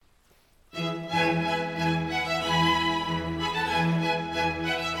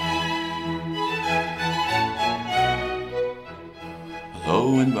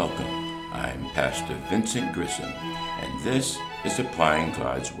Pastor Vincent Grissom, and this is Applying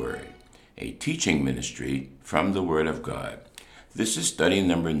God's Word, a teaching ministry from the Word of God. This is study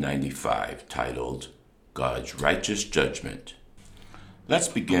number 95, titled God's Righteous Judgment. Let's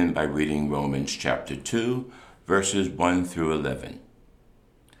begin by reading Romans chapter 2, verses 1 through 11.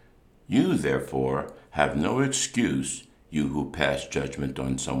 You, therefore, have no excuse, you who pass judgment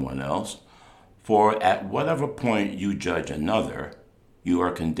on someone else, for at whatever point you judge another, you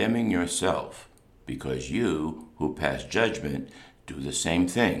are condemning yourself, because you, who pass judgment, do the same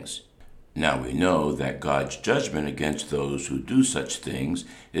things. Now we know that God's judgment against those who do such things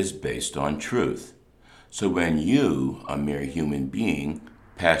is based on truth. So when you, a mere human being,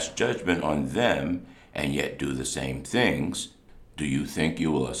 pass judgment on them and yet do the same things, do you think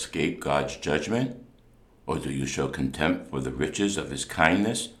you will escape God's judgment? Or do you show contempt for the riches of His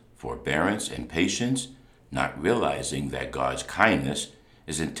kindness, forbearance, and patience, not realizing that God's kindness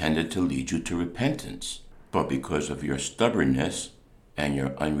is intended to lead you to repentance? But because of your stubbornness and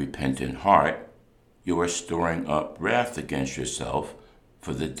your unrepentant heart, you are storing up wrath against yourself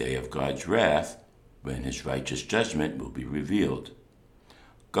for the day of God's wrath, when His righteous judgment will be revealed.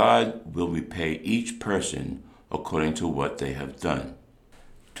 God will repay each person according to what they have done.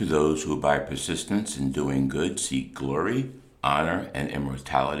 To those who by persistence in doing good seek glory, honor, and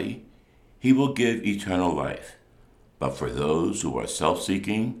immortality, He will give eternal life. But for those who are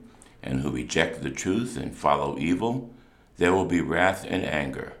self-seeking and who reject the truth and follow evil, there will be wrath and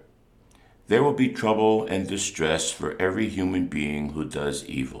anger. There will be trouble and distress for every human being who does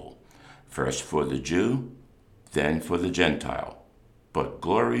evil, first for the Jew, then for the Gentile, but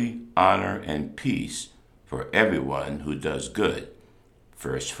glory, honor, and peace for everyone who does good,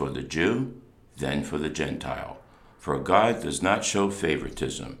 first for the Jew, then for the Gentile. For God does not show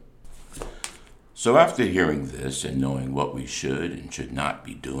favoritism. So after hearing this and knowing what we should and should not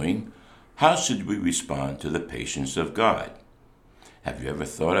be doing, how should we respond to the patience of God? Have you ever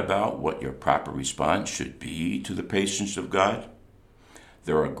thought about what your proper response should be to the patience of God?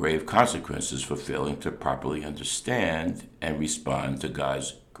 There are grave consequences for failing to properly understand and respond to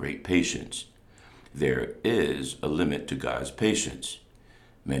God's great patience. There is a limit to God's patience.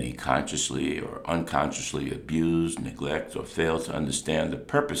 Many consciously or unconsciously abuse, neglect, or fail to understand the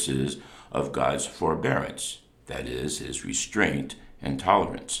purposes of God's forbearance, that is, His restraint and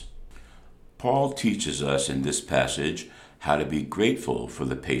tolerance. Paul teaches us in this passage how to be grateful for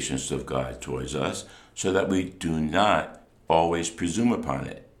the patience of God towards us so that we do not always presume upon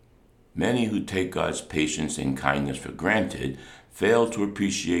it. Many who take God's patience and kindness for granted fail to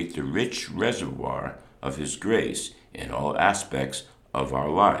appreciate the rich reservoir of His grace in all aspects of our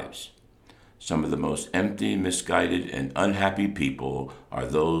lives. Some of the most empty, misguided, and unhappy people are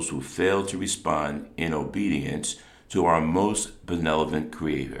those who fail to respond in obedience to our most benevolent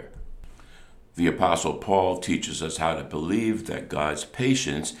Creator. The Apostle Paul teaches us how to believe that God's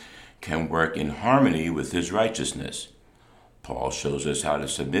patience can work in harmony with His righteousness. Paul shows us how to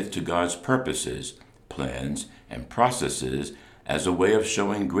submit to God's purposes, plans, and processes as a way of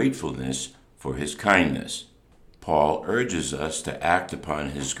showing gratefulness for His kindness. Paul urges us to act upon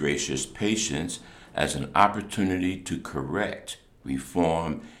His gracious patience as an opportunity to correct,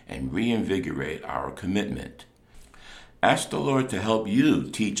 reform, and reinvigorate our commitment. Ask the Lord to help you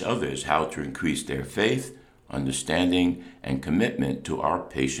teach others how to increase their faith, understanding, and commitment to our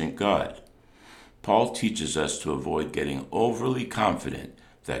patient God. Paul teaches us to avoid getting overly confident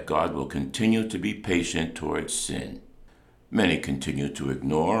that God will continue to be patient towards sin. Many continue to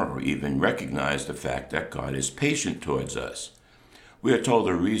ignore or even recognize the fact that God is patient towards us. We are told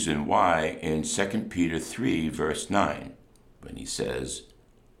a reason why in 2 Peter 3, verse 9, when he says,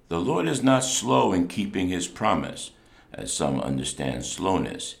 "The Lord is not slow in keeping His promise, as some understand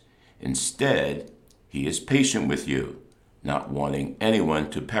slowness. Instead, He is patient with you, not wanting anyone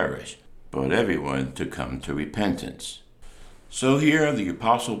to perish, but everyone to come to repentance." So here the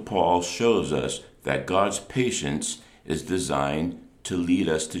Apostle Paul shows us that God's patience is designed to lead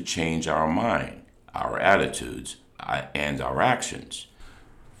us to change our mind, our attitudes, and our actions.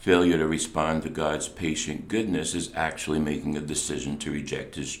 Failure to respond to God's patient goodness is actually making a decision to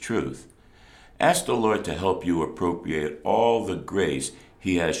reject His truth. Ask the Lord to help you appropriate all the grace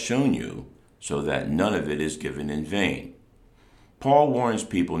He has shown you so that none of it is given in vain. Paul warns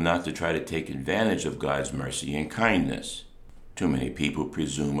people not to try to take advantage of God's mercy and kindness. Too many people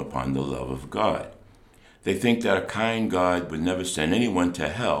presume upon the love of God. They think that a kind God would never send anyone to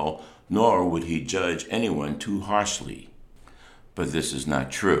hell, nor would He judge anyone too harshly. But this is not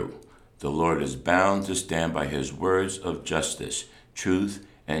true. The Lord is bound to stand by His words of justice, truth,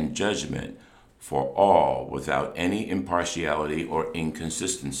 and judgment for all without any impartiality or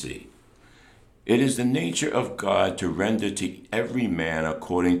inconsistency. It is the nature of God to render to every man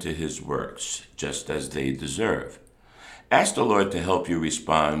according to his works, just as they deserve. Ask the Lord to help you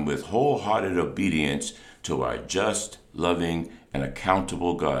respond with wholehearted obedience to our just, loving, and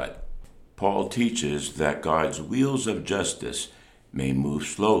accountable God. Paul teaches that God's wheels of justice may move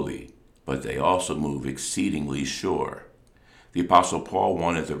slowly, but they also move exceedingly sure. The Apostle Paul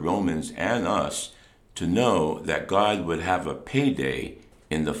wanted the Romans and us to know that God would have a payday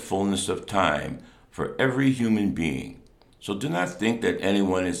in the fullness of time for every human being. So do not think that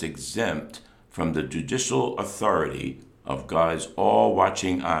anyone is exempt from the judicial authority of God's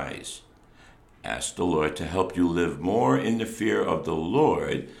all-watching eyes. Ask the Lord to help you live more in the fear of the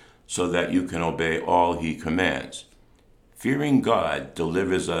Lord so that you can obey all he commands. Fearing God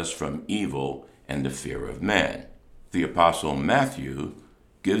delivers us from evil and the fear of man. The Apostle Matthew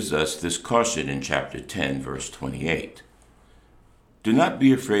gives us this caution in chapter 10, verse 28. Do not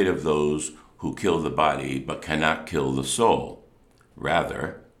be afraid of those who kill the body but cannot kill the soul.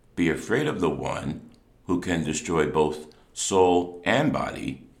 Rather, be afraid of the one who can destroy both soul and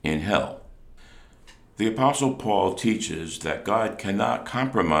body in hell. The Apostle Paul teaches that God cannot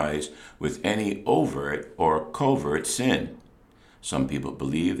compromise with any overt or covert sin. Some people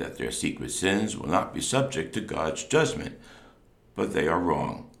believe that their secret sins will not be subject to God's judgment, but they are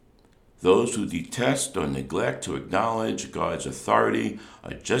wrong. Those who detest or neglect to acknowledge God's authority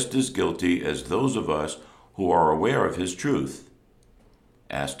are just as guilty as those of us who are aware of his truth.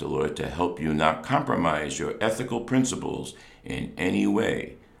 Ask the Lord to help you not compromise your ethical principles in any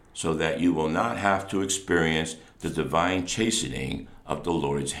way, so that you will not have to experience the divine chastening of the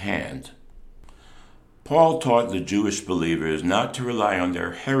Lord's hand. Paul taught the Jewish believers not to rely on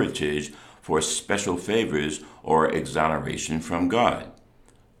their heritage for special favors or exoneration from God.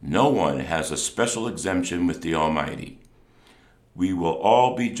 No one has a special exemption with the Almighty. We will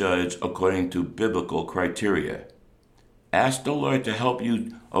all be judged according to biblical criteria. Ask the Lord to help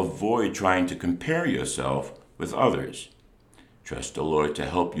you avoid trying to compare yourself with others. Trust the Lord to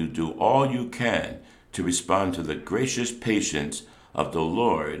help you do all you can to respond to the gracious patience of the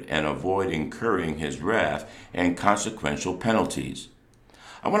Lord and avoid incurring his wrath and consequential penalties.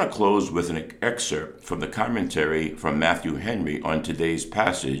 I want to close with an excerpt from the commentary from Matthew Henry on today's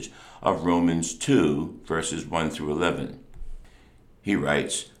passage of Romans 2, verses 1 through 11. He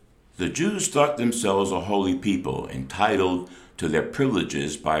writes, "The Jews thought themselves a holy people, entitled to their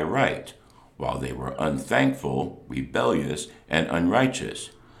privileges by right, while they were unthankful, rebellious, and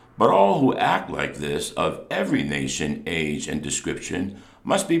unrighteous. But all who act like this, of every nation, age, and description,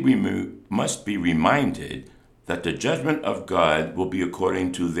 must be reminded that the judgment of God will be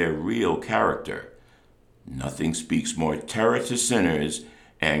according to their real character. Nothing speaks more terror to sinners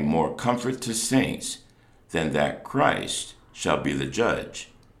and more comfort to saints than that Christ shall be the judge.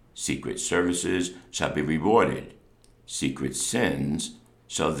 Secret services shall be rewarded. Secret sins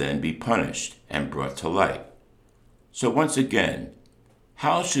shall then be punished and brought to light." So once again,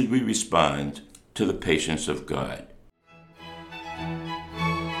 how should we respond to the patience of God?